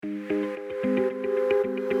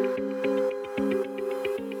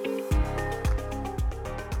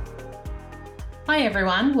Hi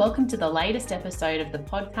everyone, welcome to the latest episode of the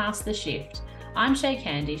podcast The Shift. I'm Shaye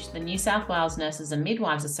Candish, the New South Wales Nurses and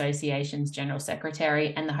Midwives Association's General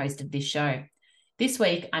Secretary and the host of this show. This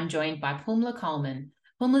week I'm joined by Pumla Coleman.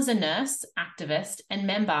 Pumla's a nurse, activist and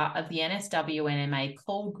member of the NSWNMA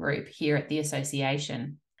call group here at the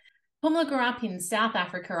association. Pumla grew up in South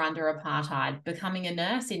Africa under apartheid, becoming a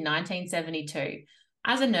nurse in 1972.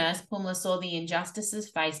 As a nurse, Pumla saw the injustices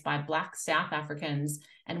faced by Black South Africans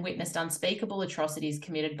and witnessed unspeakable atrocities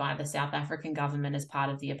committed by the South African government as part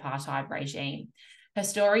of the apartheid regime. Her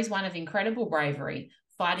story is one of incredible bravery,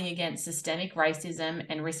 fighting against systemic racism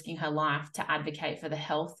and risking her life to advocate for the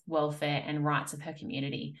health, welfare, and rights of her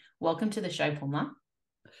community. Welcome to the show, Pumla.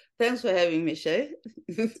 Thanks for having me, Shaye.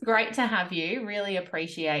 It's great to have you. Really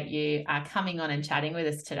appreciate you coming on and chatting with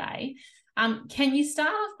us today. Can you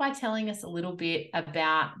start off by telling us a little bit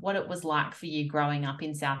about what it was like for you growing up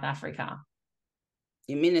in South Africa?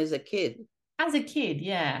 You mean as a kid? As a kid,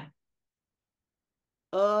 yeah.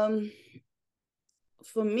 For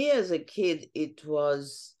me as a kid, it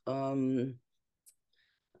was, I don't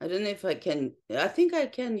know if I think I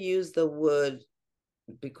can use the word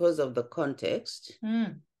because of the context,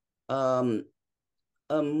 a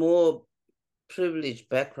more privileged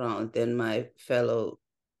background than my fellow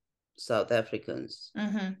South Africans.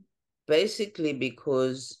 Mm-hmm. Basically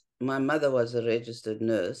because my mother was a registered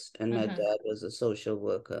nurse and my dad was a social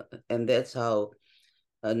worker. And that's how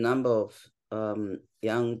a number of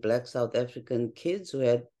young Black South African kids who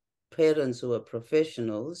had parents who were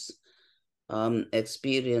professionals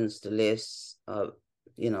experienced less,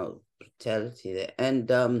 brutality there.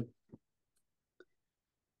 And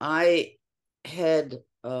I had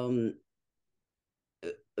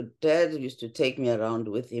Dad used to take me around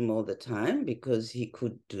with him all the time because he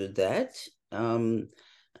could do that.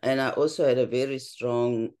 And I also had a very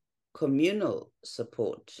strong communal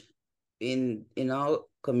support in our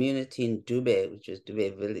community in Dube, which is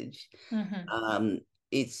Dube Village.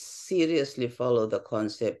 It seriously followed the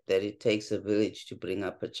concept that it takes a village to bring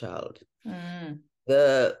up a child.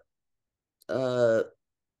 The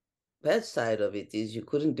bad side of it is you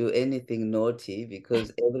couldn't do anything naughty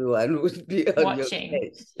because everyone would be on Watching. Your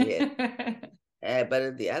case. Yeah. But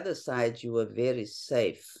on the other side, you were very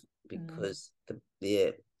safe because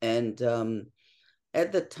and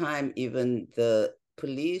at the time, even the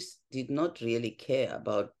police did not really care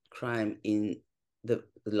about crime in the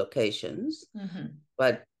locations,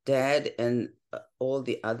 but Dad and all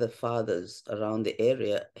the other fathers around the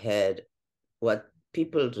area had what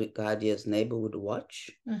people regard as neighborhood watch.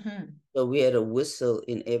 So we had a whistle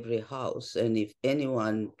in every house, and if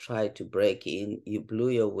anyone tried to break in, you blew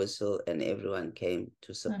your whistle and everyone came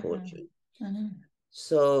to support you.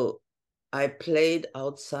 So I played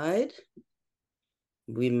outside.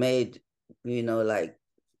 We made,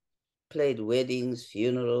 played weddings,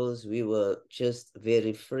 funerals. We were just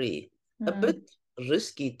very free. A bit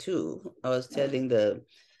risky too. I was telling the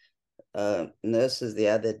nurses the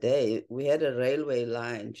other day, we had a railway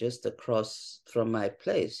line just across from my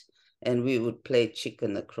place, and we would play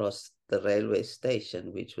chicken across the railway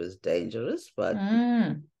station, which was dangerous, but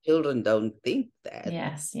children don't think that.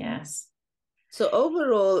 Yes. So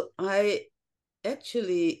overall, I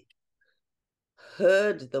actually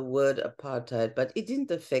heard the word apartheid, but it didn't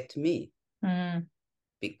affect me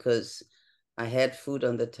because I had food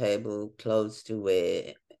on the table, clothes to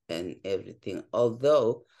wear, and everything.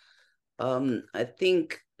 Although I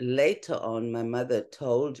think later on, my mother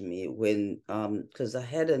told me when, because I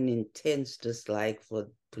had an intense dislike for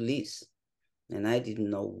police and I didn't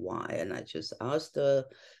know why. And I just asked her.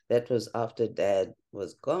 That was after Dad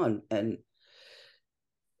was gone. And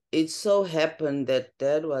it so happened that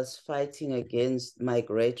Dad was fighting against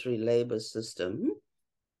migratory labor system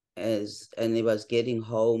and he was getting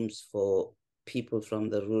homes for people from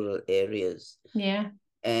the rural areas. Yeah.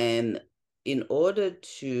 And in order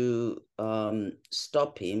to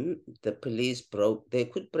stop him, the police they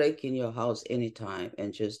could break in your house anytime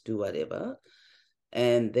and just do whatever.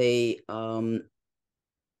 And they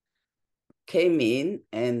came in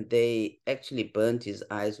and they actually burnt his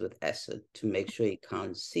eyes with acid to make sure he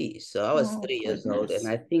can't see. So I was 3 years old, and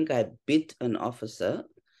I think I bit an officer.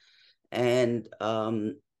 And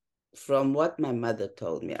from what my mother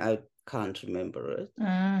told me, I can't remember it.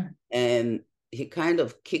 And he kind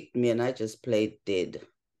of kicked me and I just played dead,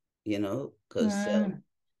 because,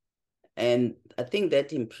 and I think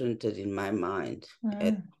that imprinted in my mind,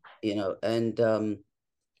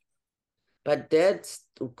 but Dad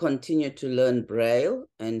continued to learn Braille,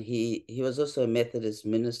 and he was also a Methodist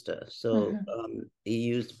minister. So he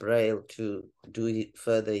used Braille to do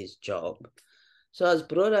further his job. So I was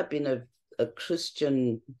brought up in a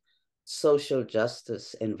Christian social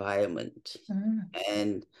justice environment.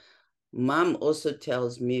 And Mom also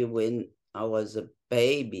tells me when I was a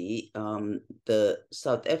baby, the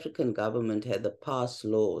South African government had passed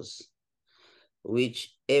laws,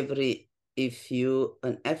 which if you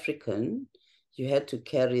an African, you had to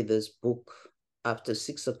carry this book after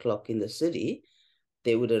 6 o'clock in the city.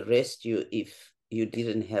 They would arrest you if you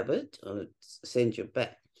didn't have it or send you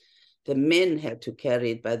back. The men had to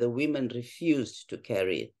carry it, but the women refused to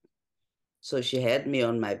carry it. So she had me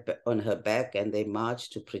on her back, and they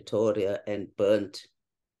marched to Pretoria and burnt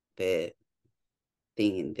their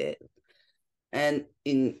thing in there. And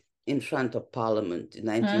in front of Parliament in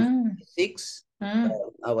 1956,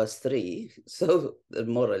 I was 3, so the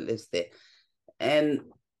moral is there. And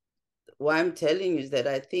what I'm telling you is that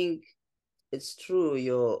I think it's true,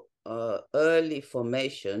 your early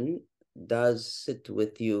formation does sit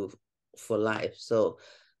with you for life. So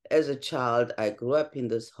as a child, I grew up in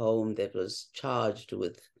this home that was charged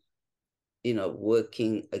with,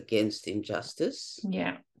 working against injustice.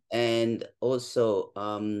 Yeah. And also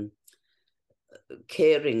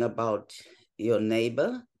caring about your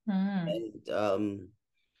neighbor. And,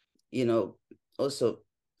 also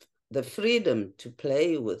the freedom to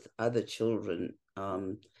play with other children.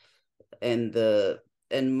 And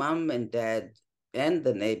mom and dad and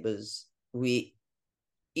the neighbors, we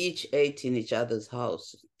each ate in each other's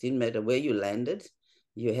house. Didn't matter where you landed,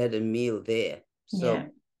 you had a meal there. So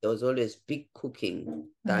there was always big cooking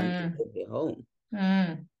done in every home.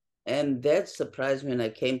 And that surprised me when I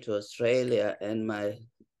came to Australia and my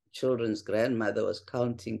children's grandmother was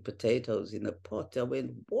counting potatoes in a pot. I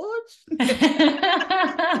went, what?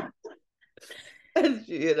 And,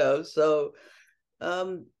 so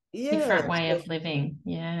different way of living.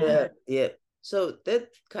 Yeah. So that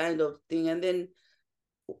kind of thing. And then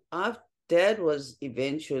our dad was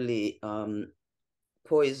eventually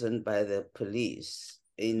poisoned by the police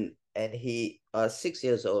and he was 6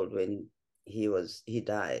 years old when he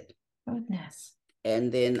died. Goodness.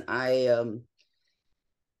 And then I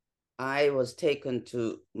was taken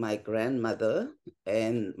to my grandmother,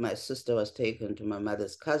 and my sister was taken to my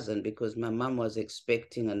mother's cousin because my mom was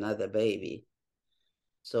expecting another baby.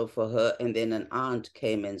 So for her, and then an aunt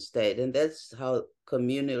came and stayed. And that's how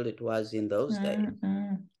communal it was in those days.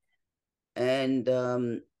 And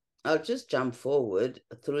I'll just jump forward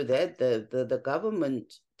through that. The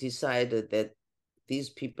government decided that these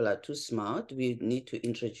people are too smart. We need to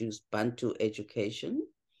introduce Bantu education,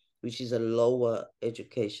 which is a lower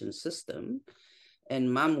education system.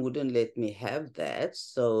 And mom wouldn't let me have that.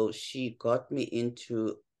 So she got me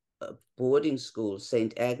into a boarding school,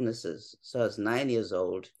 St. Agnes's. So I was 9 years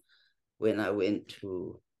old when I went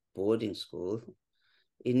to boarding school.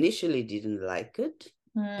 Initially didn't like it.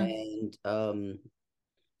 And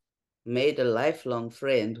made a lifelong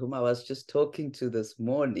friend whom I was just talking to this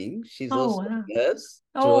morning. She's also a nurse.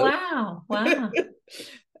 Oh, Joy. wow.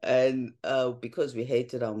 And because we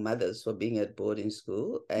hated our mothers for being at boarding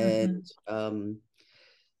school. And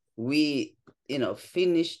we,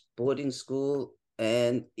 finished boarding school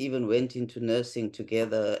and even went into nursing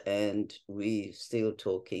together, and we still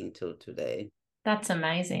talking till today. That's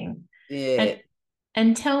amazing. Yeah.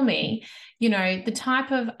 And tell me, the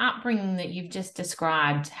type of upbringing that you've just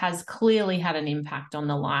described has clearly had an impact on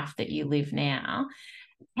the life that you live now.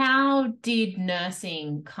 How did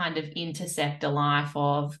nursing kind of intersect a life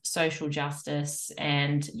of social justice?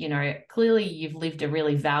 And, clearly you've lived a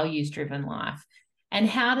really values-driven life. And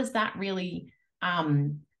how does that really,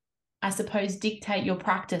 I suppose, dictate your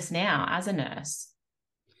practice now as a nurse?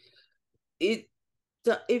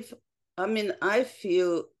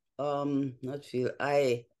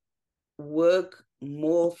 I work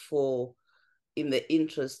more in the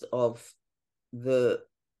interest of the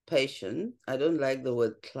patient. I don't like the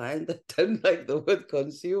word client. I don't like the word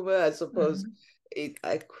consumer. I suppose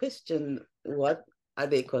I question, what are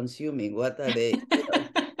they consuming? What are they,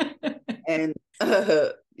 and,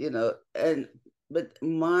 but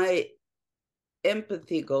my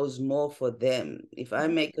empathy goes more for them. If I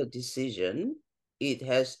make a decision, it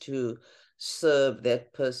has to serve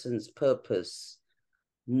that person's purpose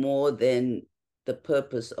more than the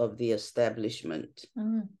purpose of the establishment.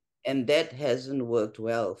 And that hasn't worked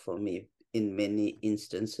well for me in many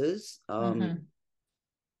instances. But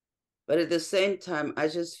at the same time, I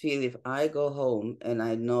just feel if I go home and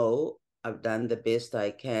I know I've done the best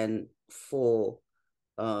I can for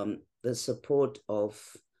the support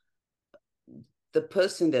of the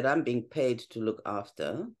person that I'm being paid to look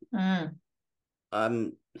after,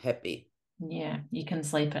 I'm happy. Yeah, you can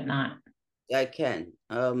sleep at night. I can.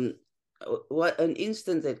 What an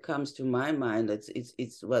instance that comes to my mind,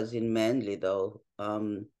 it was in Manly though.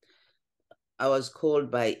 I was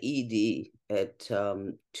called by ED at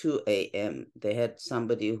 2 a.m. They had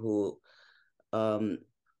somebody who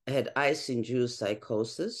had ice-induced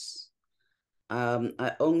psychosis.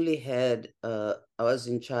 I only had, I was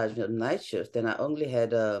in charge of night shift, and I only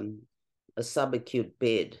had a subacute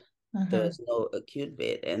bed. There was no acute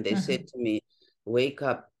bed. And they said to me, wake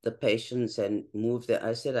up the patients and move them.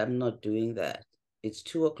 I said, I'm not doing that. It's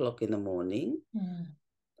 2 o'clock in the morning.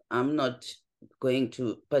 I'm not going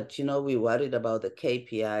to, but we worried about the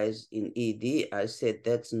KPIs in ED. I said,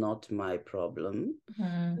 that's not my problem.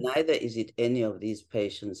 Neither is it any of these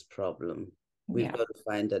patients' problem. We've got to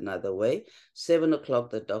find another way. 7 o'clock,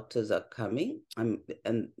 the doctors are coming.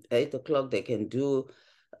 And 8 o'clock, they can do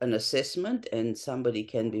an assessment and somebody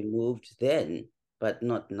can be moved then, but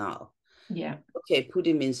not now. Yeah. Okay, put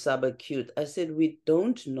him in subacute. I said, we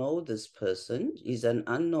don't know this person. He's an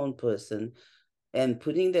unknown person. And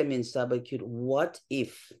putting them in subacute, what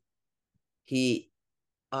if he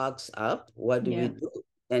arcs up? What do we do?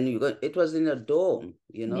 And it was in a dorm,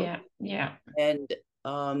 Yeah. And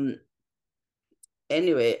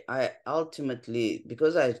anyway, I ultimately,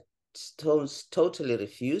 because I totally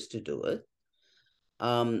refused to do it,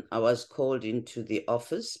 I was called into the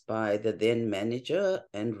office by the then manager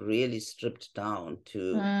and really stripped down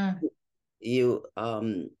to you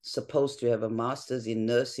supposed to have a master's in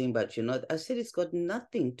nursing, but I said it's got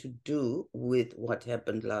nothing to do with what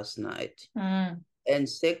happened last night. And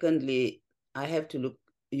secondly, I have to look,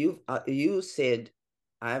 you said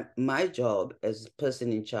my job as a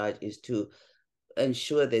person in charge is to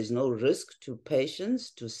ensure there's no risk to patients,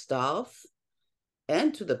 to staff,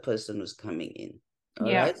 and to the person who's coming in.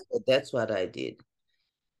 All right. So that's what I did.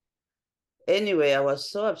 Anyway, I was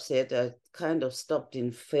so upset, I kind of stopped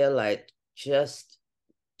in Fairlight just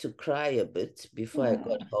to cry a bit before I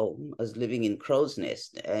got home. I was living in Crow's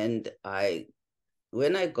Nest, and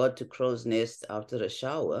when I got to Crow's Nest after a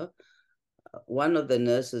shower, one of the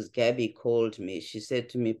nurses, Gabby, called me. She said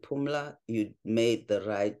to me, Pumla, you made the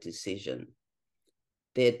right decision.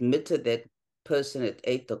 They admitted that person at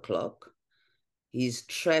 8 o'clock. He's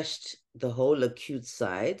trashed the whole acute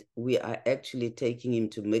side. We are actually taking him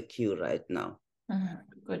to MICU right now. Oh,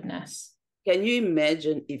 goodness. Can you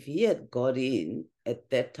imagine if he had got in at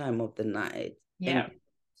that time of the night and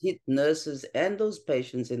hit nurses and those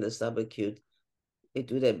patients in the subacute?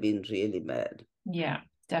 It would have been really bad. Yeah,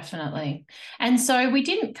 definitely. And so we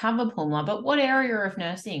didn't cover Pumla, but what area of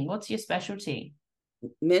nursing? What's your specialty?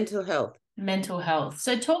 Mental health. Mental health.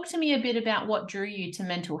 So talk to me a bit about what drew you to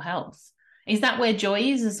mental health. Is that where Joy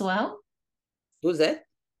is as well? Who's that?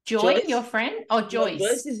 Joy, Joyce? your friend? Oh, Joyce. No,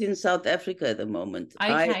 Joyce is in South Africa at the moment.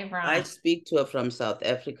 Okay, right. I speak to her from South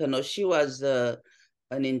Africa. No, she was an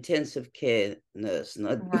intensive care nurse,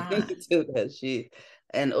 not she,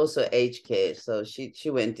 and also aged care. So she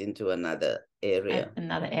went into another area.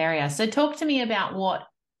 Another area. So talk to me about what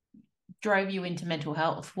drove you into mental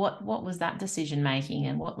health. What was that decision making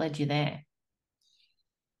and what led you there?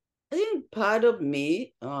 I think part of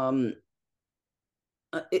me,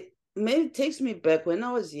 it maybe takes me back when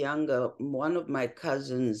I was younger. One of my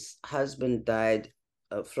cousins' husband died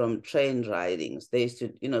from train ridings. They used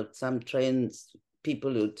to, some trains,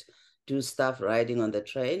 people would do stuff riding on the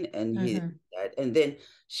train, and he died. And then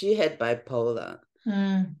she had bipolar.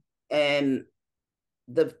 And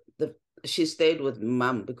she stayed with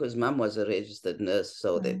mom because mom was a registered nurse.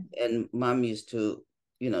 So and mom used to,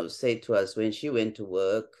 say to us when she went to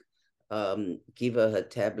work, give her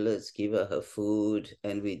tablets, give her food,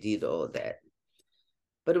 and we did all that.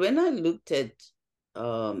 But when I looked at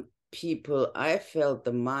people, I felt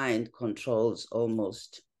the mind controls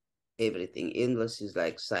almost everything. Illness is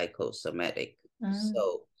like psychosomatic.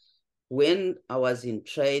 So when I was in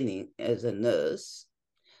training as a nurse,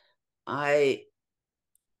 I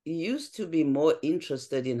used to be more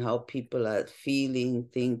interested in how people are feeling,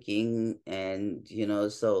 thinking, and,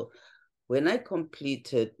 so when I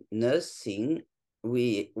completed nursing,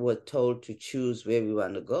 we were told to choose where we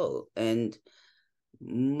want to go. And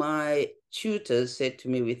my tutors said to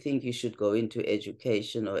me, we think you should go into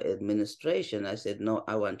education or administration. I said, no,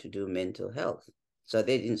 I want to do mental health. So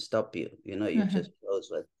they didn't stop you, you just chose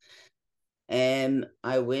what. And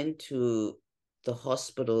I went to the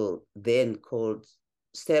hospital then called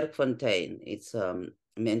Sterkfontein. It's a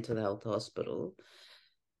mental health hospital.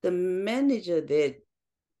 The manager there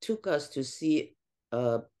took us to see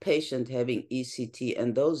a patient having ECT,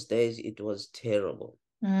 and those days it was terrible.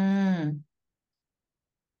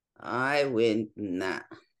 I went, nah.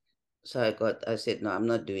 So I said, no, I'm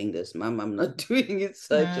not doing this, Mom, I'm not doing it.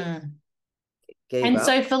 So I just gave And up.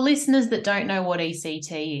 so for listeners that don't know what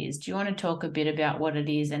ECT is, do you want to talk a bit about what it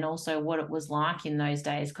is and also what it was like in those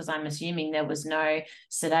days? Because I'm assuming there was no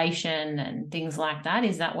sedation and things like that.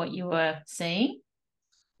 Is that what you were seeing?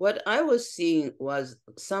 What I was seeing was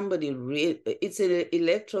somebody it's an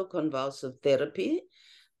electroconvulsive therapy,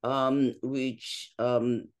 which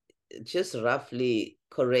just roughly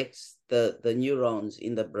corrects the neurons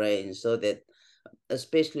in the brain so that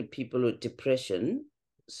especially people with depression,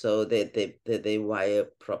 so that they wire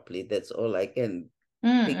properly. That's all I can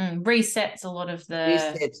think. Resets a lot of the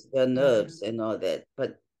Resets the nerves and all that,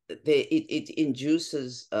 but it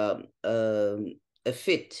induces a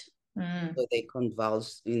fit, so they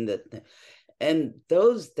convulse in the. And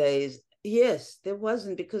those days, yes, there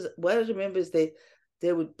wasn't, because what I remember is they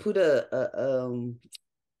would put a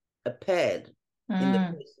pad in the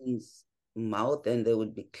person's mouth, and they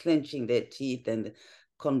would be clenching their teeth and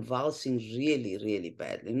convulsing really, really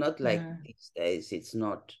badly. Not like these days. It's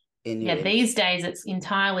not Yeah, anywhere. these days it's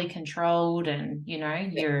entirely controlled and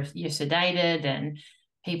you're sedated and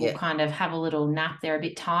people Yeah, kind of have a little nap. They're a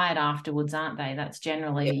bit tired afterwards, aren't they? That's yeah,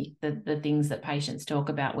 generally the things that patients talk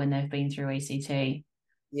about when they've been through ECT.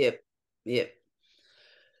 yep, yep.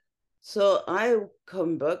 So I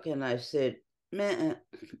come back and I said, man,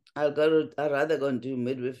 I'd rather go and do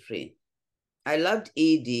midwifery. I loved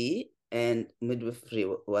ED, and midwifery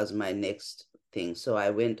was my next thing. So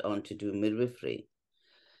I went on to do midwifery.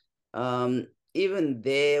 Even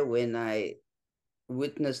there, when I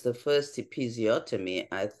witnessed the first episiotomy,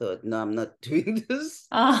 I thought, no, I'm not doing this.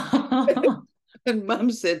 Oh, And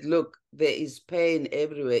mom said, look, there is pain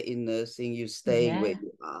everywhere in nursing. You staying where yeah.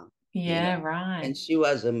 you are, Yeah, right. And she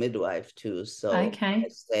was a midwife too. So I Okay.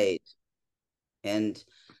 stayed. And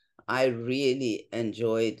I really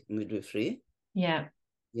enjoyed midwifery. Yeah.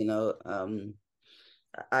 You know,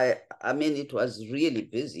 I mean, it was really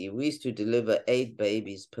busy. We used to deliver 8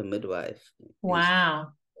 babies per midwife.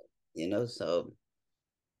 Wow. So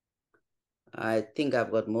I think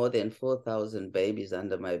I've got more than 4,000 babies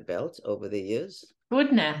under my belt over the years.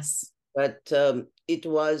 Goodness. But it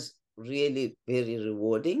was really very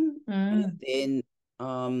rewarding. And then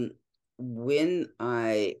when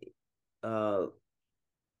I uh,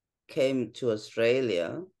 came to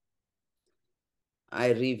Australia,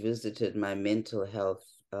 I revisited my mental health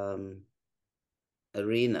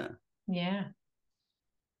arena, Yeah.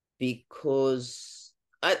 because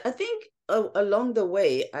I think along the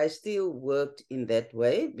way, I still worked in that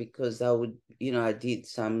way, because I did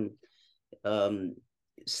some um,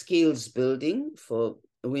 skills building for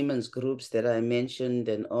women's groups that I mentioned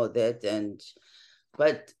and all that.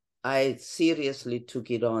 But I seriously took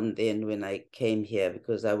it on then when I came here,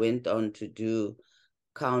 because I went on to do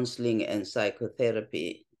counseling and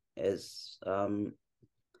psychotherapy as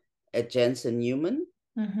at Jansen Newman.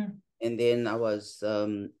 And then I was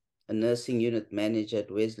a nursing unit manager at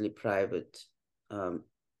Wesley Private, the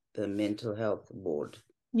mental health board.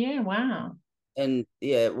 Yeah, wow. And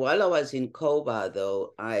yeah, while I was in Cobar,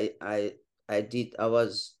 though, my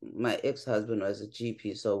ex-husband was a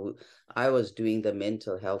GP, so I was doing the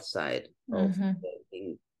mental health side of the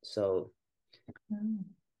thing. So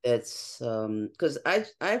that's because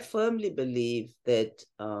I firmly believe that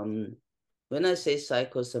when I say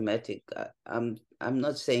psychosomatic, I'm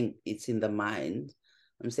not saying it's in the mind.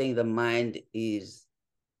 I'm saying the mind is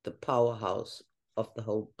the powerhouse of the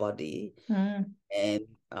whole body, and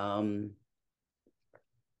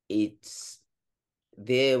it's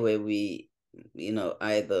there where we,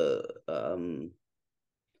 either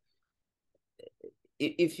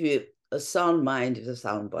if you a sound mind is a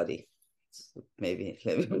sound body. Maybe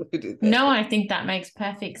let me put it that No, way. I think that makes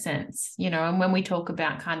perfect sense. And when we talk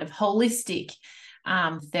about kind of holistic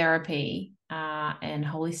therapy and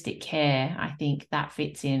holistic care, I think that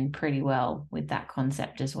fits in pretty well with that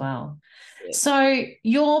concept as well. Yeah. So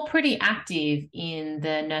you're pretty active in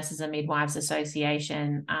the Nurses and Midwives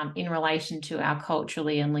Association in relation to our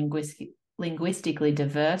culturally and linguistically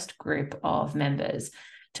diverse group of members.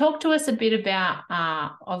 Talk to us a bit about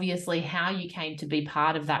obviously how you came to be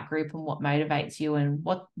part of that group and what motivates you and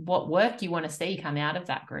what work you want to see come out of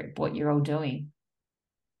that group, what you're all doing.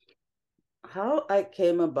 How I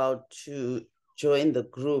came about to join the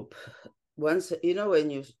group, once, when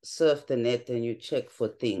you surf the net and you check for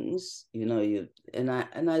things,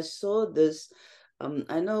 I saw this.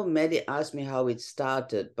 I know Maddie asked me how it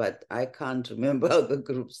started, but I can't remember how the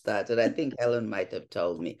group started. I think Helen might have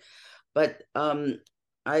told me. But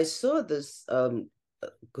I saw this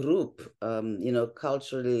group,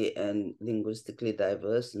 culturally and linguistically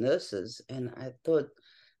diverse nurses, and I thought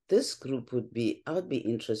I would be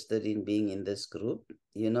interested in being in this group,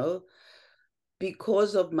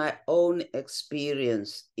 because of my own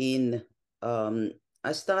experience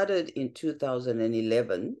I started in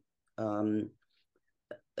 2011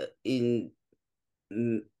 in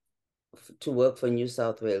to work for New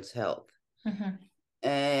South Wales Health. Mm-hmm.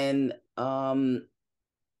 And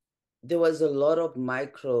there was a lot of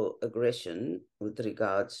microaggression with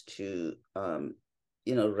regards to,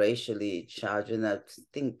 racially charged. And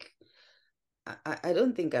I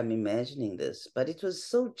don't think I'm imagining this, but it was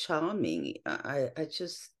so charming. I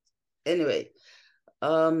just, anyway,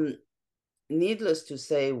 needless to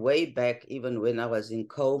say, way back, even when I was in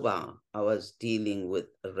Cobar, I was dealing with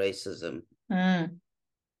racism.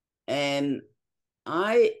 And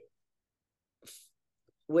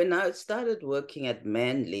when I started working at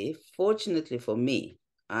Manly, fortunately for me,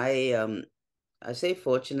 I say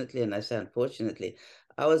fortunately and I say unfortunately,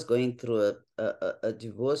 I was going through a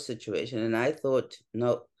divorce situation, and I thought,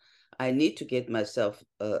 no, I need to get myself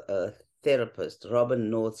a therapist, Robin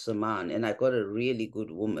North Saman, and I got a really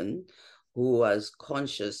good woman who was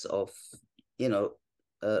conscious of,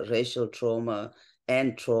 racial trauma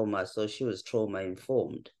and trauma, so she was trauma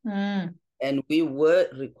informed. And we were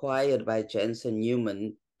required by Jansen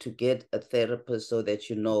Newman to get a therapist so that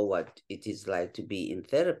you know what it is like to be in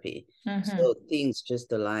therapy. So things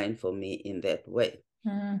just aligned for me in that way.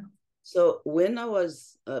 So when I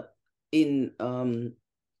was in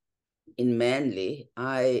Manly,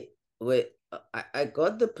 I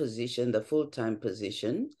got the position, the full-time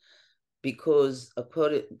position, because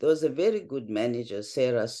there was a very good manager,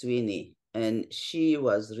 Sarah Sweeney, and she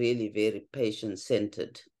was really very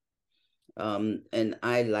patient-centered. And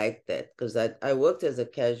I liked that because I worked as a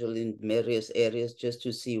casual in various areas just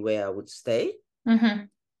to see where I would stay.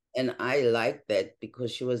 And I liked that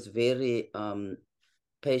because she was very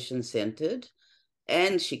patient-centered,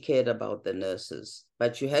 and she cared about the nurses.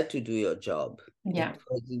 But you had to do your job. Yeah. It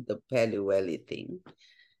wasn't the pally-wally thing.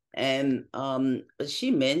 And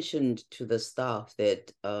she mentioned to the staff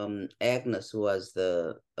that Agnes, who was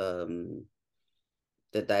the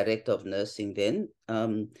director of nursing then,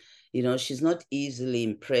 she's not easily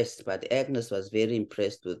impressed, but Agnes was very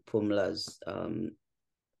impressed with Pumla's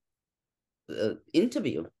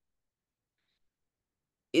interview.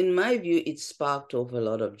 In my view, it sparked off a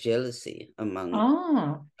lot of jealousy among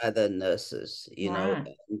other nurses, know,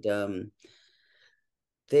 and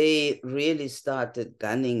they really started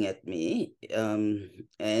gunning at me.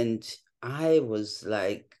 And I was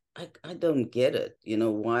like, I don't get it.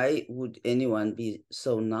 Why would anyone be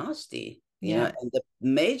so nasty? And the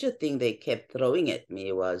major thing they kept throwing at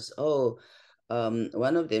me was,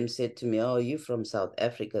 one of them said to me, "Oh, you from South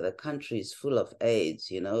Africa, the country is full of AIDS,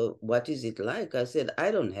 what is it like?" I said, "I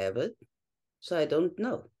don't have it, so I don't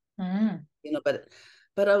know." But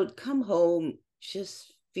I would come home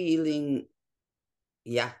just feeling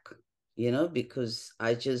yuck, because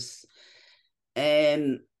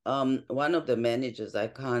and one of the managers, I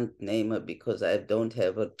can't name her because I don't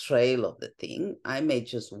have a trail of the thing. I made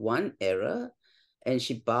just one error and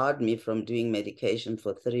she barred me from doing medication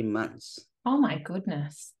for 3 months. Oh my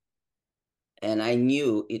goodness. And I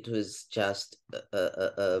knew it was just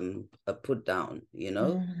a put down,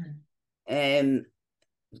 And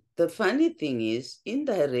the funny thing is,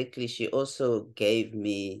 indirectly, she also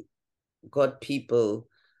got people,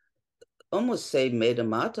 almost say, made a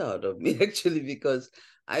martyr out of me, actually, because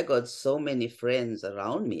I got so many friends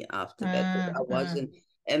around me after that. I wasn't,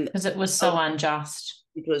 and because it was so unjust.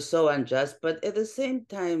 It was so unjust. But at the same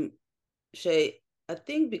time, Shaye, I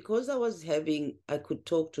think because I could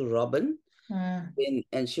talk to Robin,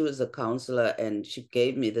 and she was a counselor, and she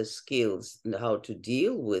gave me the skills and how to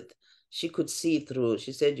deal with. She could see through.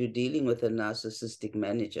 She said, "You're dealing with a narcissistic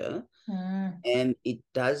manager, and it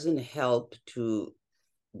doesn't help to,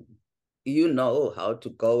 how to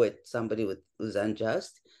go at somebody who's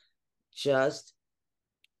unjust. Just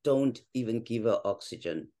don't even give her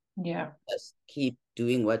oxygen. Yeah. Just keep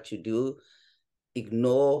doing what you do.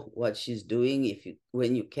 Ignore what she's doing.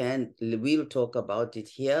 When you can, we'll talk about it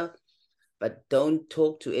here, but don't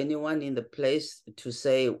talk to anyone in the place to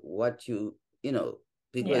say what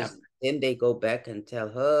because then they go back and tell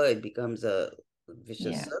her. It becomes a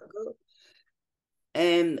vicious circle.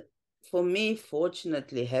 And for me,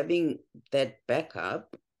 fortunately, having that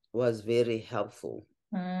backup was very helpful.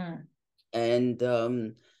 And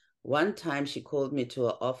one time she called me to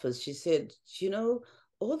her office. She said,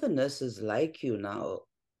 all the nurses like you now.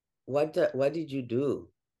 What did you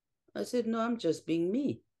do? I said, "No, I'm just being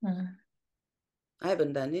me. I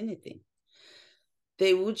haven't done anything."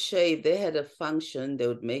 They would say if they had a function, they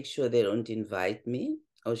would make sure they don't invite me,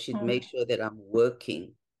 or she'd make sure that I'm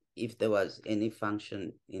working if there was any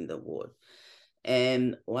function in the ward.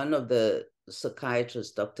 And one of the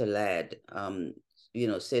psychiatrist, Dr. Ladd,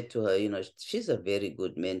 said to her, she's a very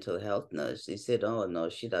good mental health nurse. He said, oh, no,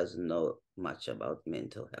 she doesn't know much about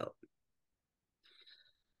mental health.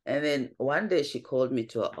 And then one day she called me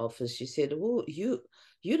to her office. She said, oh, you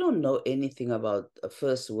don't know anything about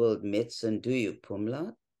first world medicine, do you,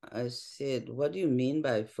 Pumla? I said, what do you mean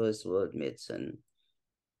by first world medicine?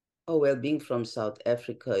 Oh, well, being from South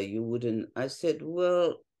Africa, you wouldn't. I said,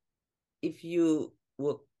 well, if you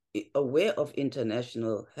were aware of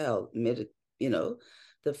international health, the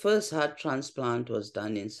first heart transplant was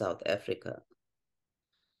done in South Africa.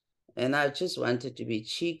 And I just wanted to be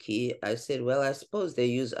cheeky. I said, well, I suppose they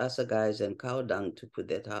use assegais and cow dung to put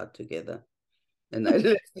that heart together. And I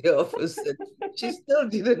left the office and she still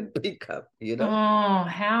didn't pick up. Oh,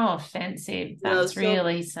 how offensive. That's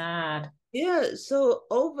really sad. Yeah. So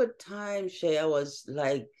over time, Shaye, I was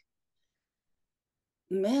like,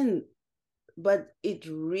 man, but it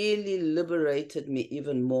really liberated me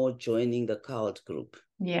even more joining the cult group.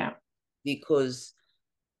 Yeah. Because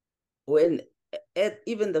when at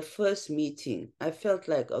even the first meeting, I felt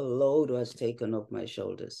like a load was taken off my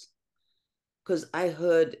shoulders. Because I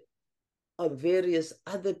heard of various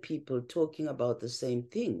other people talking about the same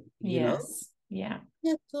thing, you know? Yeah.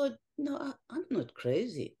 I thought, no, I'm not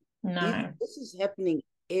crazy. No. This is happening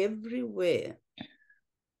everywhere,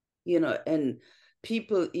 and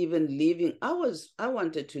people even leaving. I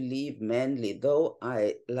wanted to leave Manly, though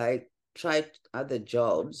I tried other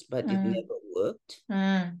jobs, but it never worked.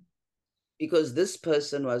 Because this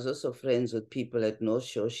person was also friends with people at North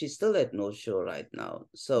Shore. She's still at North Shore right now.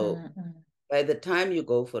 So by the time you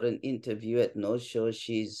go for an interview at North Shore,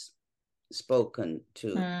 she's spoken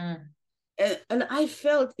to. And I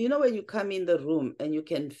felt, when you come in the room and you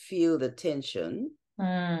can feel the tension.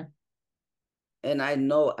 And I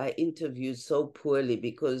know I interviewed so poorly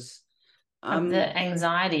because of the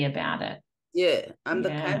anxiety about it. Yeah, I'm the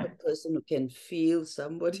kind of person who can feel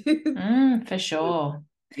somebody. For sure.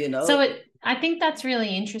 So I think that's really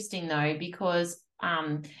interesting though, because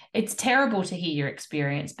it's terrible to hear your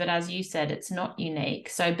experience, but as you said, it's not unique.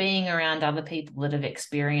 So being around other people that have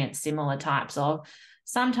experienced similar types of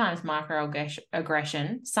sometimes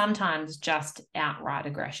microaggression, sometimes just outright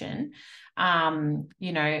aggression,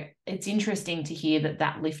 it's interesting to hear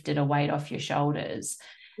that lifted a weight off your shoulders.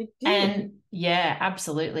 And yeah,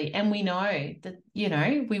 absolutely. And we know that,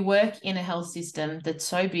 we work in a health system that's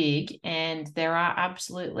so big, and there are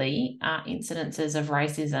absolutely incidences of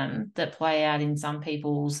racism that play out in some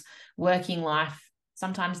people's working life,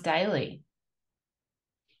 sometimes daily.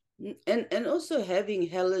 And also having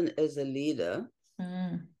Helen as a leader,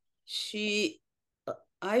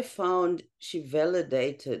 I found she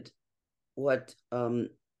validated what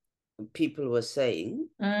people were saying,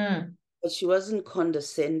 but she wasn't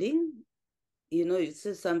condescending. You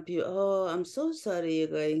see some people, oh, I'm so sorry you're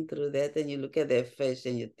going through that. And you look at their face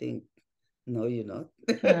and you think, no, you're not.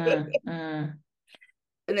 And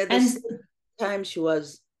at the same time, she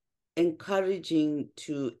was encouraging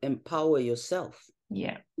to empower yourself.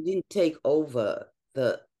 Yeah. You didn't take over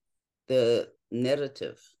the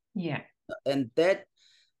narrative. Yeah. And that,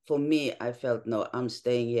 for me, I felt, no, I'm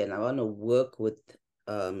staying here and I want to work with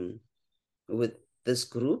this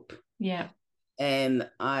group. Yeah. And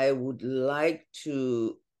I would like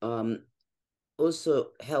to also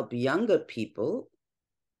help younger people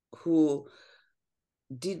who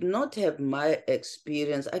did not have my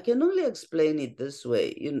experience. I can only explain it this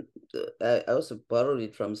way. I also borrowed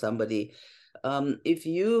it from somebody. If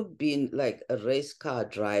you've been like a race car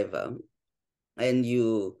driver and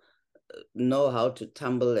you know how to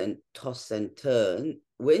tumble and toss and turn,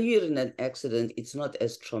 when you're in an accident, it's not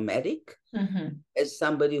as traumatic as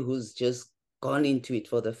somebody who's just gone into it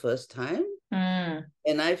for the first time.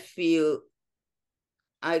 And I feel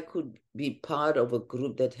I could be part of a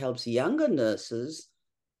group that helps younger nurses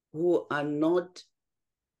who are not,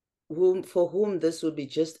 for whom this would be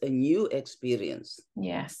just a new experience.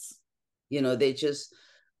 Yes. They just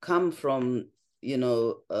come from,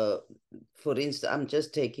 for instance, I'm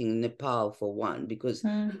just taking Nepal for one, because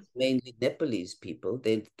it's mainly Nepalese people.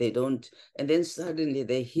 They don't, and then suddenly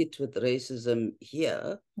they hit with racism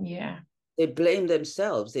here. Yeah. They blame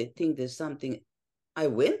themselves. They think there's something. I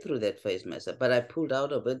went through that phase myself, but I pulled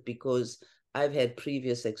out of it because I've had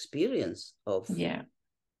previous experience of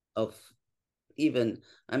even,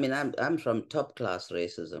 I'm from top class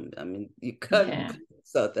racism. You can't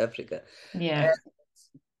South Africa. Yeah.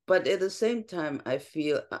 But at the same time, I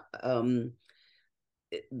feel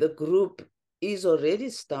the group is already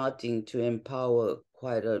starting to empower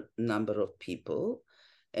quite a number of people.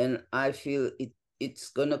 And I feel it's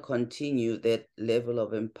going to continue that level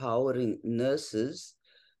of empowering nurses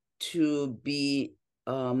to be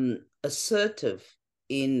assertive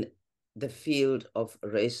in the field of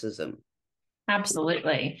racism.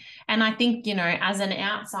 Absolutely. And I think, as an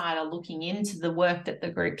outsider looking into the work that the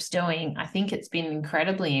group's doing, I think it's been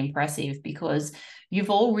incredibly impressive because you've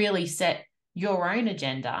all really set your own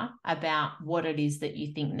agenda about what it is that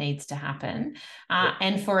you think needs to happen.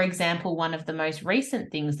 And for example, one of the most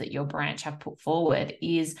recent things that your branch have put forward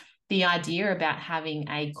is the idea about having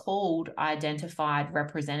a called identified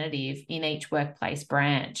representative in each workplace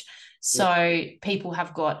branch. So people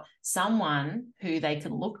have got someone who they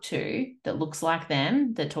can look to that looks like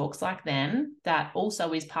them, that talks like them, that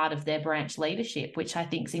also is part of their branch leadership, which I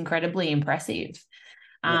think is incredibly impressive.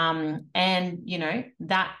 And,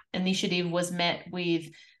 that initiative was met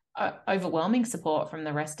with overwhelming support from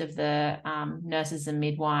the rest of the nurses and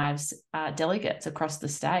midwives delegates across the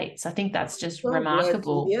state. So I think that's just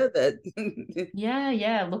remarkable. Glad to hear that.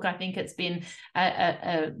 Yeah. Look, I think it's been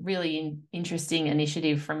a really interesting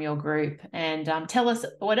initiative from your group. And tell us,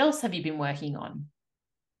 what else have you been working on?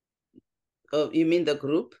 Oh, you mean the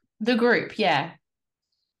group? The group, yeah.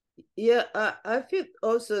 Yeah, I feel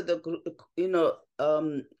also the group,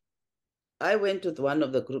 I went with one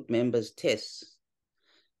of the group members' tests.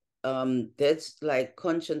 That's like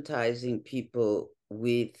conscientizing people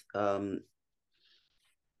with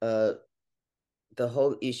the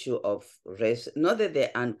whole issue of race, not that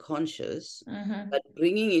they're unconscious, but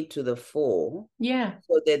bringing it to the fore,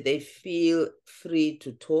 so that they feel free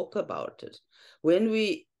to talk about it. When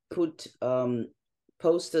we put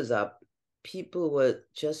posters up, people were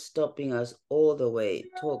just stopping us all the way,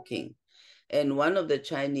 talking. And one of the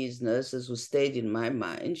Chinese nurses who stayed in my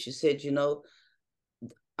mind, she said,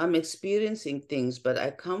 I'm experiencing things, but I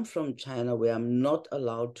come from China where I'm not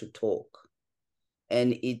allowed to talk.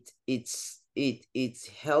 And it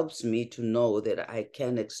helps me to know that I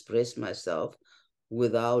can express myself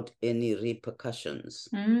without any repercussions.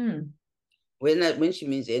 When she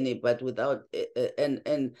means any, but without,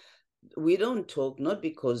 and we don't talk, not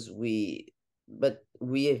because but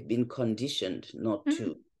we have been conditioned not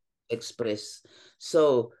to express.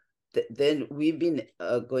 So then we've been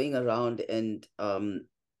going around and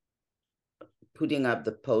putting up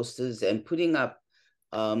the posters and putting up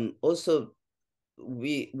also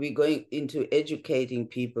we're going into educating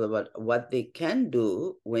people about what they can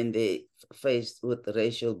do when they faced with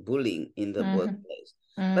racial bullying in the workplace,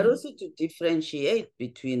 but also to differentiate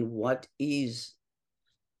between what is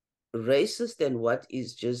racist and what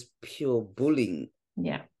is just pure bullying.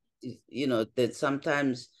 Yeah. That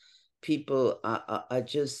sometimes people are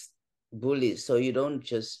just bullies, so you don't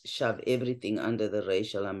just shove everything under the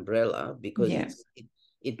racial umbrella because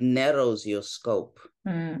it narrows your scope.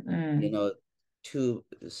 And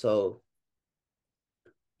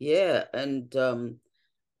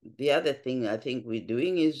the other thing I think we're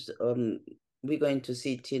doing is we're going to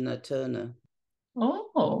see Tina Turner.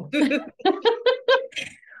 Oh.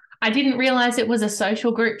 I didn't realize it was a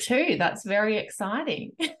social group too. That's very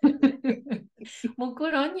exciting. Well,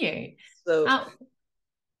 good on you. So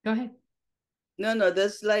go ahead. No,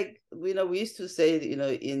 there's we used to say,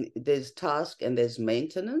 there's task and there's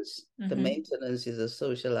maintenance. The maintenance is a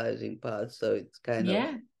socializing part. So it's kind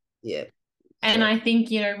of, yeah. And I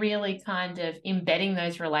think, really kind of embedding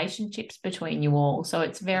those relationships between you all. So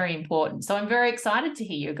it's very important. So I'm very excited to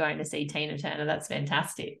hear you're going to see Tina Turner. That's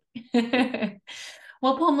fantastic.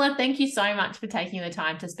 Well, Pumla, thank you so much for taking the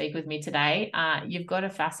time to speak with me today. You've got a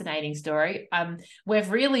fascinating story. We've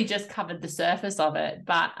really just covered the surface of it,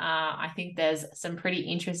 but I think there's some pretty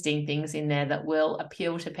interesting things in there that will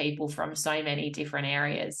appeal to people from so many different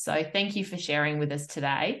areas. So thank you for sharing with us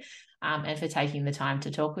today and for taking the time to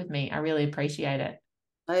talk with me. I really appreciate it.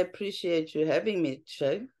 I appreciate you having me,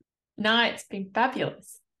 Shaye. No, it's been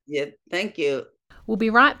fabulous. Yeah, thank you. We'll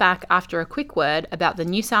be right back after a quick word about the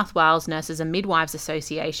New South Wales Nurses and Midwives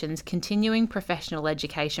Association's continuing professional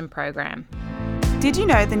education program. Did you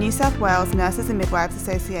know the New South Wales Nurses and Midwives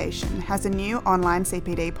Association has a new online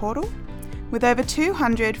CPD portal? With over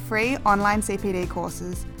 200 free online CPD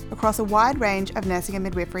courses across a wide range of nursing and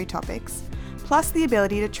midwifery topics, plus the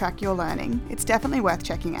ability to track your learning, it's definitely worth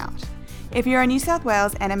checking out. If you're a New South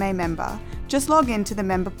Wales NMA member, just log into the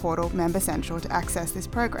member portal Member Central to access this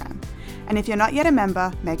program. And if you're not yet a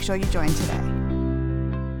member, make sure you join today.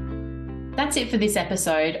 That's it for this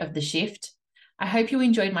episode of The Shift. I hope you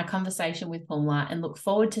enjoyed my conversation with Pumla and look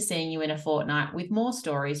forward to seeing you in a fortnight with more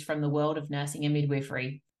stories from the world of nursing and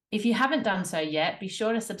midwifery. If you haven't done so yet, be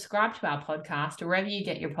sure to subscribe to our podcast wherever you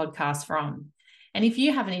get your podcasts from. And if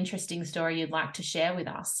you have an interesting story you'd like to share with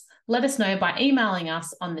us, let us know by emailing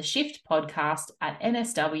us on the Shift podcast at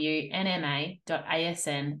nswnma.asn.au.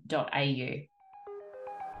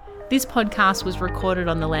 This podcast was recorded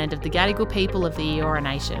on the land of the Gadigal people of the Eora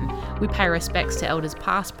Nation. We pay respects to elders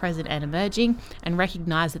past, present and emerging and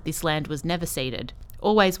recognise that this land was never ceded.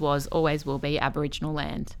 Always was, always will be Aboriginal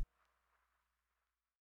land.